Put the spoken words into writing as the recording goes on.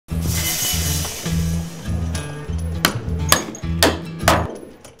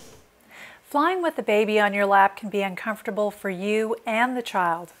Flying with the baby on your lap can be uncomfortable for you and the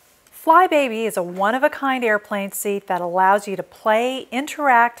child. FlyeBaby is a one-of-a-kind airplane seat that allows you to play,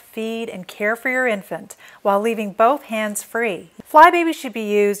 interact, feed, and care for your infant while leaving both hands free. FlyeBaby should be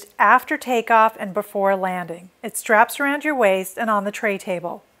used after takeoff and before landing. It straps around your waist and on the tray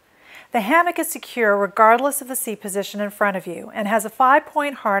table. The hammock is secure regardless of the seat position in front of you and has a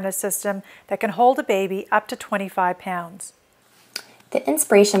 5-point harness system that can hold a baby up to 25 pounds. The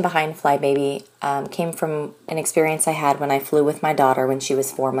inspiration behind FlyeBaby came from an experience I had when I flew with my daughter when she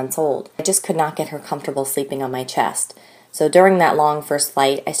was 4 months old. I just could not get her comfortable sleeping on my chest. So during that long first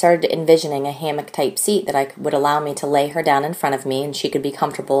flight, I started envisioning a hammock-type seat that would allow me to lay her down in front of me and she could be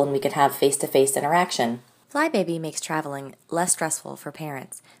comfortable and we could have face-to-face interaction. FlyeBaby makes traveling less stressful for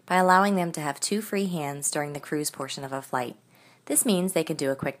parents by allowing them to have 2 free hands during the cruise portion of a flight. This means they can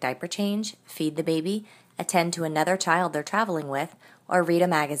do a quick diaper change, feed the baby, attend to another child they're traveling with, or read a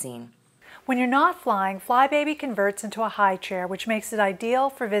magazine. When you're not flying, FlyeBaby converts into a high chair, which makes it ideal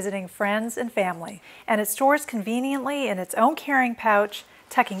for visiting friends and family. And it stores conveniently in its own carrying pouch,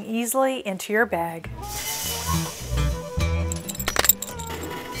 tucking easily into your bag.